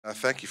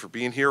Thank you for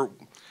being here.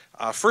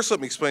 First, let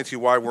me explain to you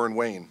why we're in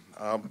Wayne.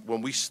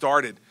 When we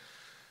started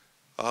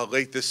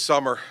late this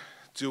summer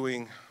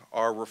doing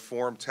our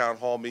reform town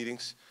hall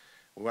meetings,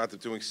 we wound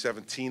up doing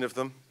 17 of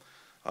them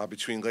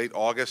between late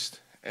August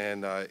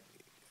and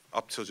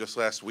up till just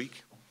last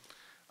week.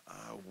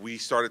 We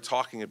started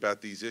talking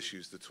about these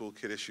issues, the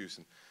toolkit issues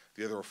and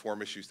the other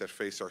reform issues that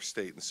face our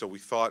state. And so we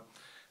thought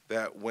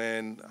that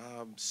when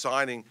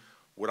signing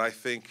what I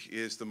think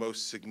is the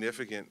most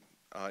significant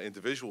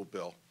individual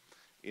bill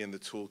in the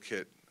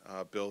toolkit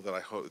bill that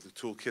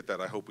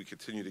I hope we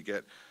continue to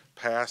get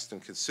passed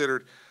and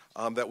considered,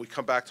 that we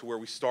come back to where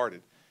we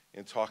started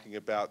in talking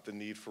about the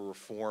need for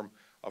reform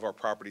of our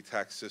property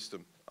tax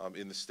system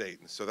in the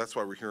state. And so that's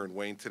why we're here in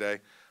Wayne today.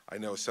 I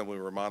know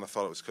Assemblyman Rumana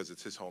thought it was because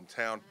it's his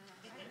hometown.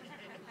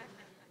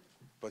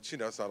 But, you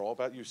know, it's not all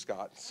about you,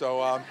 Scott.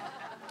 So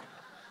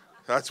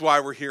that's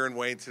why we're here in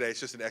Wayne today. It's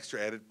just an extra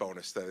added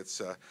bonus that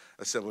it's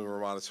Assemblyman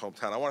Rumana's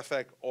hometown. I want to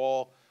thank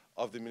all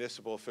of the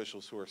municipal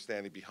officials who are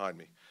standing behind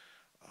me.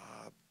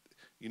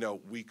 You know,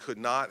 we could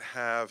not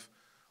have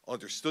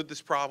understood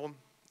this problem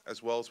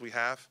as well as we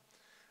have,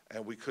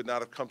 and we could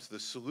not have come to the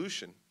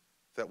solution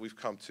that we've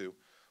come to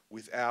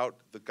without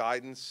the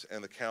guidance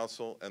and the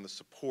counsel and the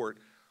support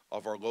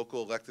of our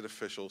local elected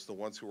officials, the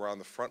ones who are on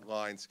the front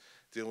lines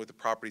dealing with the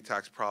property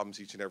tax problems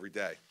each and every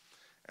day.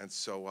 And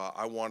so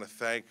I want to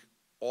thank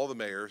all the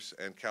mayors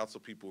and council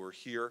people who are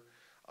here,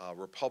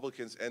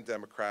 Republicans and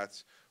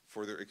Democrats,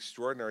 for their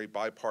extraordinary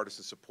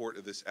bipartisan support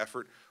of this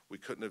effort. We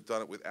couldn't have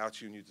done it without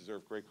you, and you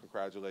deserve great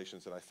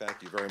congratulations, and I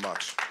thank you very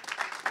much.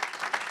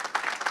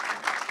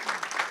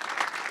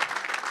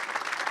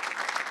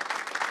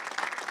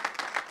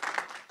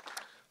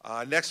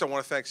 Next, I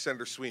want to thank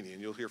Senator Sweeney,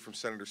 and you'll hear from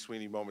Senator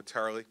Sweeney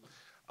momentarily.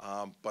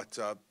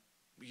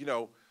 You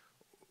know,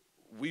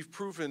 we've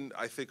proven,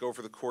 I think,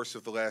 over the course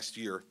of the last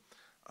year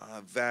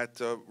that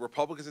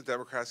Republicans and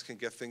Democrats can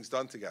get things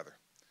done together.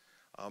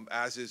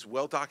 As is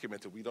well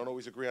documented, we don't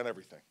always agree on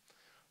everything,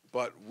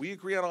 but we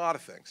agree on a lot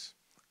of things.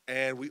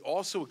 And we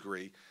also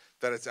agree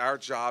that it's our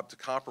job to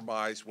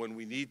compromise when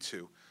we need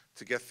to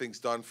get things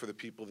done for the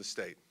people of the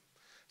state.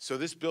 So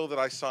this bill that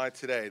I signed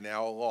today,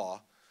 now a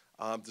law,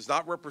 does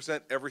not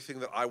represent everything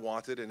that I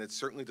wanted, and it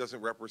certainly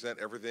doesn't represent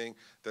everything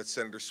that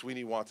Senator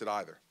Sweeney wanted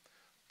either.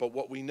 But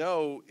what we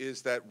know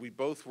is that we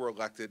both were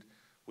elected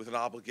with an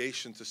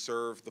obligation to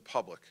serve the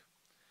public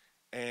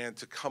and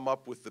to come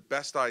up with the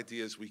best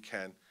ideas we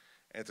can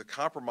and to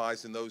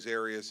compromise in those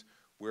areas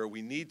where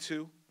we need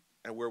to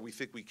and where we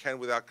think we can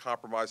without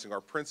compromising our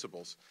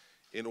principles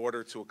in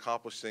order to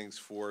accomplish things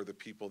for the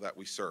people that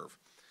we serve.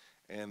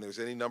 And there's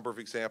any number of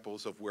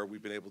examples of where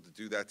we've been able to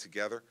do that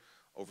together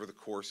over the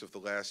course of the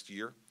last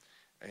year.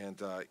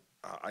 And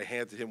I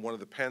handed him one of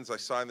the pens I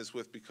signed this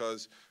with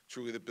because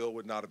truly the bill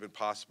would not have been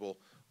possible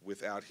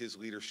without his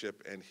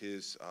leadership and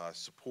his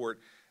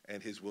support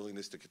and his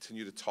willingness to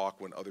continue to talk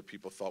when other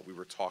people thought we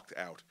were talked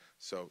out.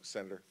 So,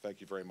 Senator,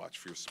 thank you very much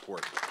for your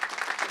support.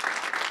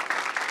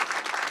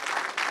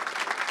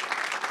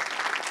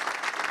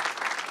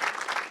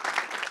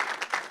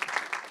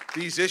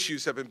 These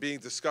issues have been being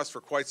discussed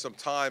for quite some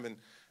time, and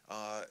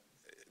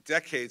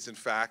decades, in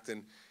fact,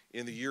 and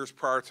in the years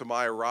prior to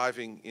my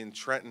arriving in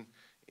Trenton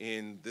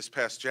in this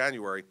past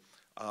January,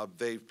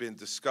 they've been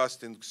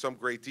discussed in some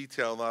great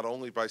detail, not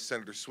only by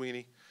Senator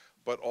Sweeney,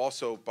 but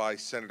also by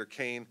Senator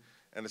Kaine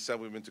and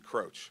Assemblyman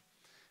DeCroce.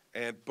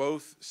 And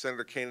both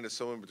Senator Kaine and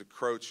Assemblyman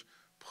DeCroce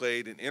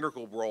played an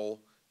integral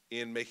role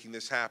in making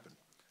this happen.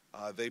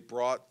 They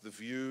brought the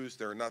views,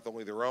 they're not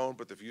only their own,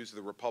 but the views of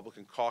the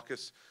Republican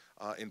caucus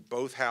in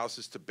both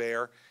houses to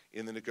bear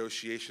in the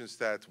negotiations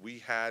that we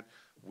had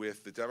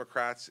with the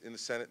Democrats in the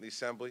Senate and the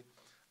Assembly.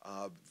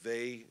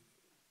 They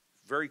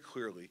very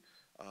clearly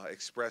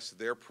expressed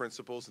their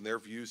principles and their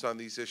views on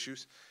these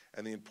issues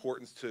and the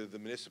importance to the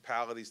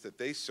municipalities that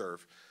they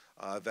serve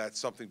that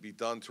something be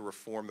done to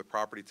reform the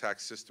property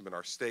tax system in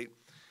our state.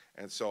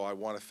 And so I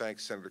want to thank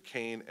Senator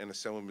Kaine and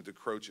Assemblyman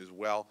DeCroce as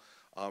well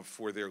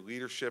for their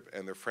leadership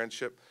and their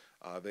friendship.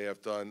 They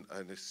have done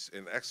an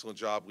excellent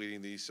job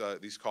leading these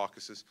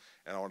caucuses,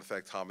 and I want to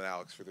thank Tom and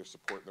Alex for their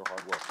support and their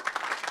hard work.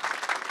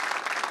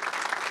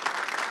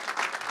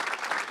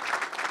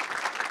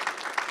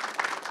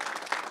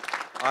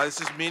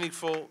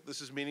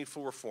 This is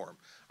meaningful reform.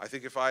 I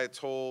think if I had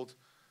told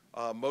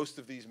most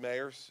of these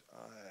mayors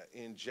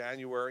in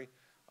January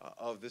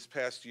of this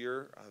past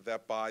year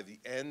that by the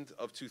end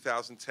of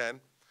 2010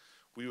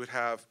 we would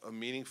have a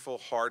meaningful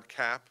hard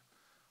cap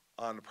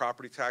on the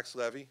property tax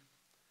levy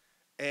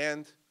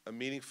and a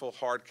meaningful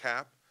hard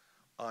cap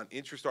on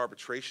interest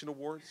arbitration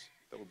awards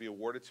that would be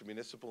awarded to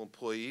municipal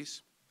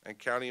employees and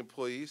county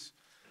employees,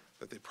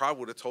 that they probably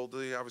would have told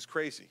me I was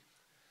crazy.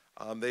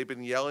 They've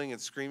been yelling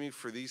and screaming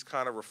for these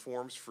kind of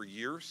reforms for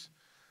years.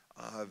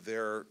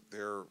 Their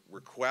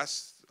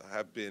requests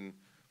have been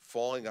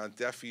falling on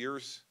deaf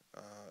ears,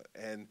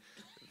 and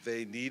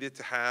they needed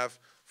to have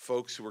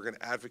folks who were going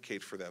to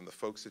advocate for them. The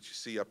folks that you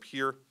see up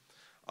here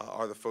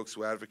are the folks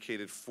who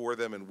advocated for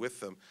them and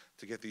with them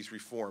to get these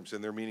reforms,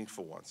 and they're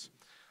meaningful ones.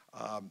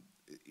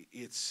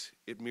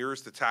 It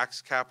mirrors the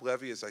tax cap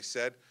levy, as I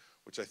said,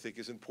 which I think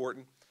is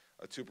important.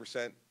 A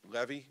 2%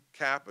 levy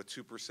cap, a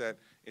 2%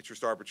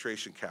 interest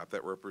arbitration cap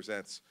that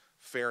represents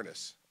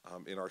fairness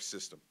in our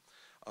system.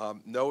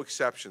 No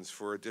exceptions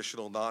for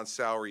additional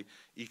non-salary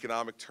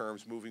economic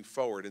terms moving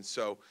forward. And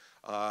so,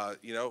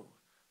 you know,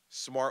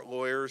 smart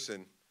lawyers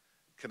and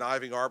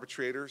conniving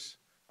arbitrators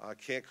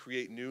can't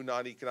create new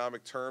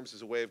non-economic terms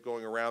as a way of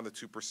going around the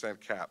 2%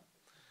 cap.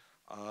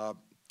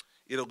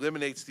 It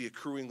eliminates the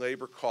accruing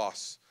labor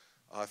costs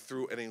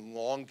through an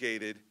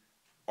elongated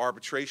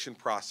arbitration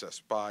process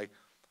by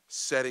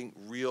setting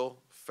real,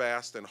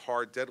 fast, and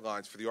hard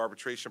deadlines for the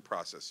arbitration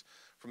process.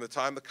 From the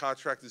time the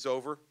contract is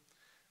over,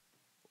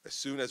 as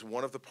soon as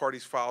one of the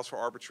parties files for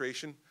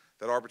arbitration,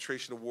 that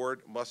arbitration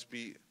award must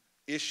be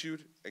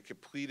issued and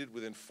completed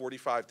within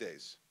 45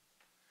 days.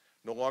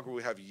 No longer will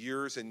we have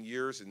years and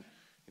years, and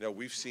you know,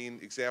 we've seen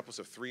examples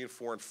of 3 and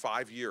 4 and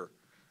 5 year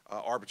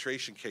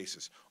arbitration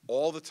cases.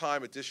 All the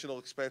time additional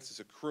expenses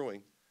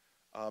accruing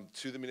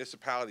to the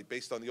municipality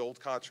based on the old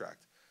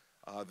contract.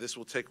 This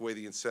will take away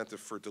the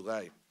incentive for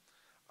delay.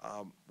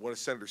 One of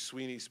Senator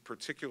Sweeney's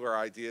particular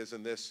ideas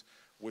in this,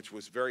 which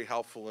was very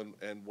helpful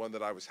and one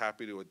that I was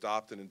happy to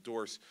adopt and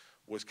endorse,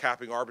 was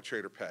capping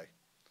arbitrator pay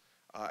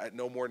at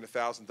no more than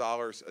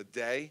 $1,000 a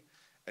day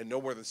and no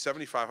more than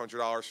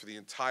 $7,500 for the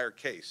entire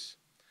case.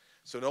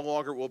 So no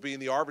longer will it be in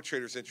the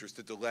arbitrator's interest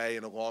to delay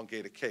and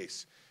elongate a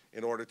case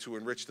in order to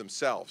enrich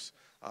themselves.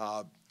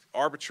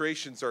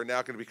 Arbitrations are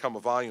now going to become a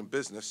volume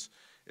business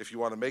if you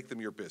want to make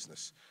them your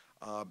business.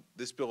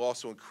 This bill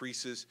also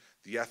increases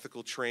the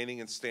ethical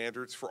training and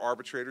standards for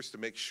arbitrators to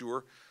make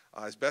sure,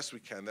 as best we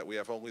can, that we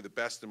have only the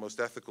best and most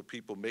ethical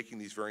people making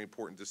these very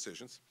important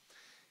decisions.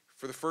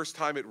 For the first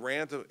time,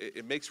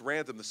 it makes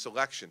random the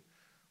selection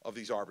of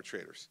these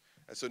arbitrators.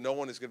 And so no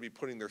one is going to be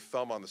putting their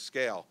thumb on the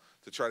scale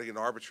to try to get an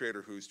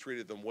arbitrator who's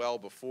treated them well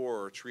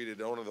before or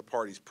treated one of the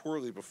parties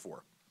poorly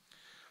before.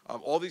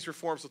 All these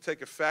reforms will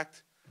take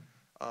effect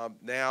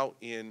now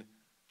in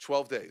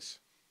 12 days.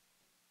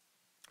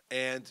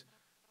 And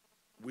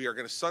we are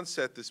going to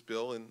sunset this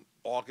bill in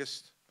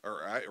August,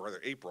 or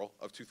rather April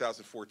of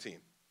 2014.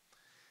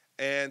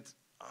 And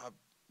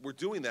we're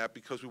doing that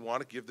because we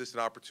want to give this an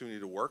opportunity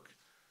to work,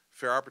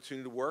 fair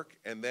opportunity to work,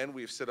 and then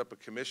we've set up a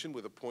commission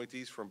with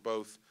appointees from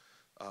both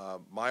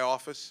my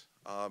office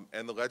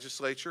and the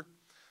legislature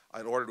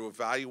in order to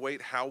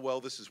evaluate how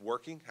well this is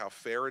working, how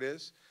fair it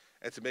is,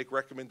 and to make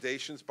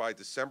recommendations by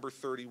December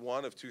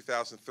 31 of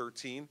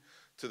 2013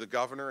 to the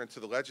governor and to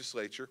the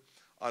legislature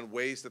on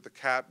ways that the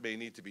cap may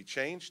need to be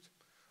changed,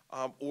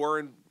 or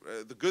in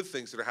the good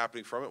things that are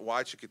happening from it,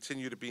 why it should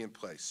continue to be in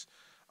place.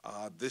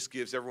 This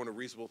gives everyone a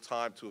reasonable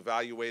time to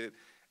evaluate it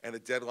and a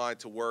deadline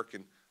to work,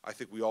 and I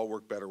think we all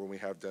work better when we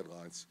have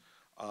deadlines.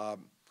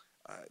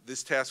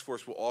 This task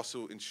force will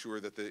also ensure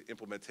that the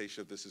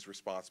implementation of this is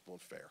responsible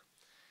and fair.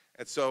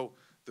 And so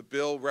the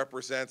bill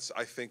represents,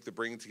 I think, the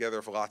bringing together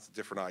of lots of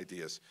different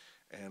ideas.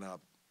 And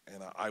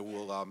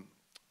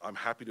I'm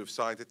happy to have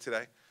signed it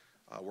today.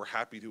 We're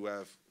happy to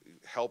have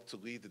helped to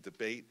lead the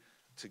debate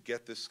to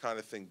get this kind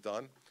of thing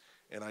done.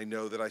 And I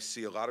know that I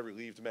see a lot of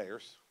relieved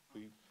mayors.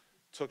 We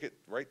took it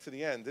right to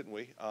the end, didn't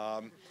we?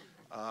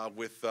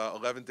 With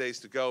 11 days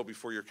to go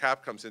before your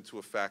cap comes into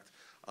effect.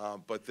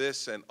 But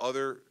this and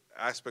other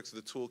aspects of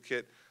the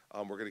toolkit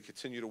we're going to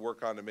continue to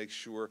work on to make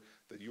sure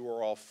that you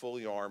are all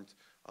fully armed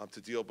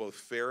to deal both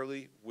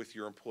fairly with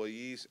your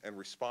employees and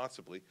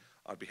responsibly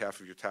on behalf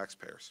of your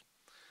taxpayers.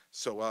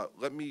 So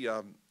let me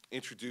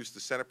introduce the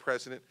Senate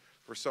President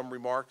for some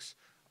remarks,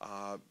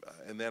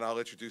 and then I'll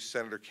introduce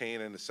Senator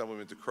Kaine and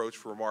Assemblyman DeCroce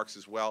for remarks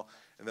as well,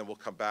 and then we'll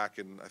come back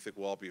and I think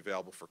we'll all be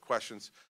available for questions.